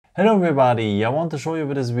Hello everybody, I want to show you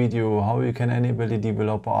with this video how you can enable the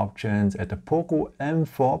developer options at the Poco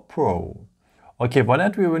M4 Pro. Okay, for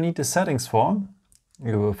that we will need the settings for.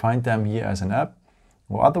 You will find them here as an app,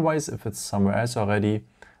 or otherwise if it's somewhere else already,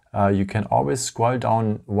 you can always scroll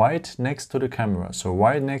down right next to the camera. So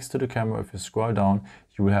right next to the camera, if you scroll down,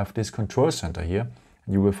 you will have this control center here.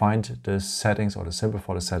 You will find the settings or the symbol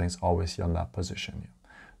for the settings always here on that position here.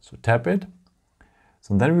 So tap it.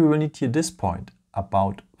 So then we will need here this point,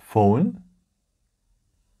 about phone,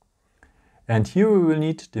 and here we will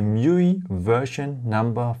need the MIUI version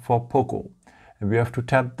number for Poco, and we have to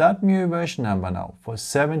tap that MIUI version number now for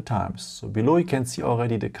 7 times. So below you can see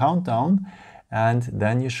already the countdown, and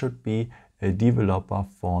then you should be a developer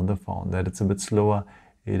for the phone. That it's a bit slower,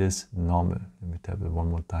 it is normal. Let me tap it one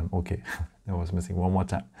more time. Okay, that was missing one more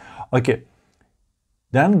time. Okay,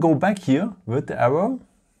 then go back here with the arrow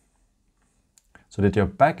so that you're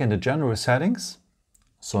back in the general settings.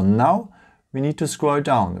 So now we need to scroll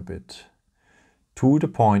down a bit to the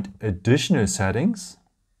point additional settings,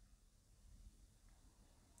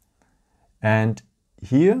 and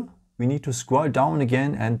here we need to scroll down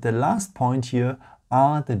again, and the last point here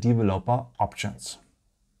are the developer options.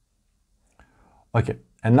 Okay,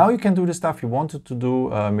 and now you can do the stuff you wanted to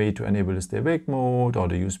do, maybe to enable the stay awake mode or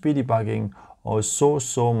the USB-Debugging or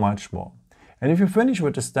so much more. And if you finish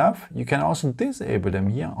with the stuff, you can also disable them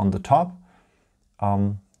here on the top.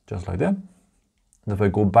 Just like that. And if I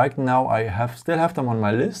go back now, I still have them on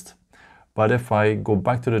my list, but if I go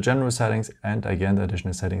back to the general settings and again the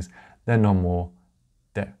additional settings, they're no more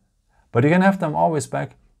there. But you can have them always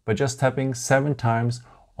back by just tapping 7 times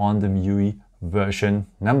on the MIUI version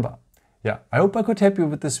number. Yeah, I hope I could help you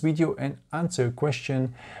with this video and answer your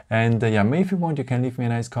question. And yeah, maybe if you want, you can leave me a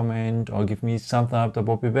nice comment or give me some thumbs up. That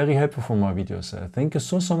would be very helpful for my videos. Thank you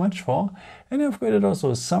so much for. And I've created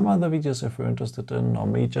also some other videos if you're interested in, or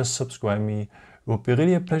maybe just subscribe me. It would be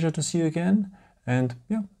really a pleasure to see you again. And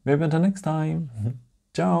yeah, maybe until next time.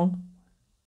 Ciao.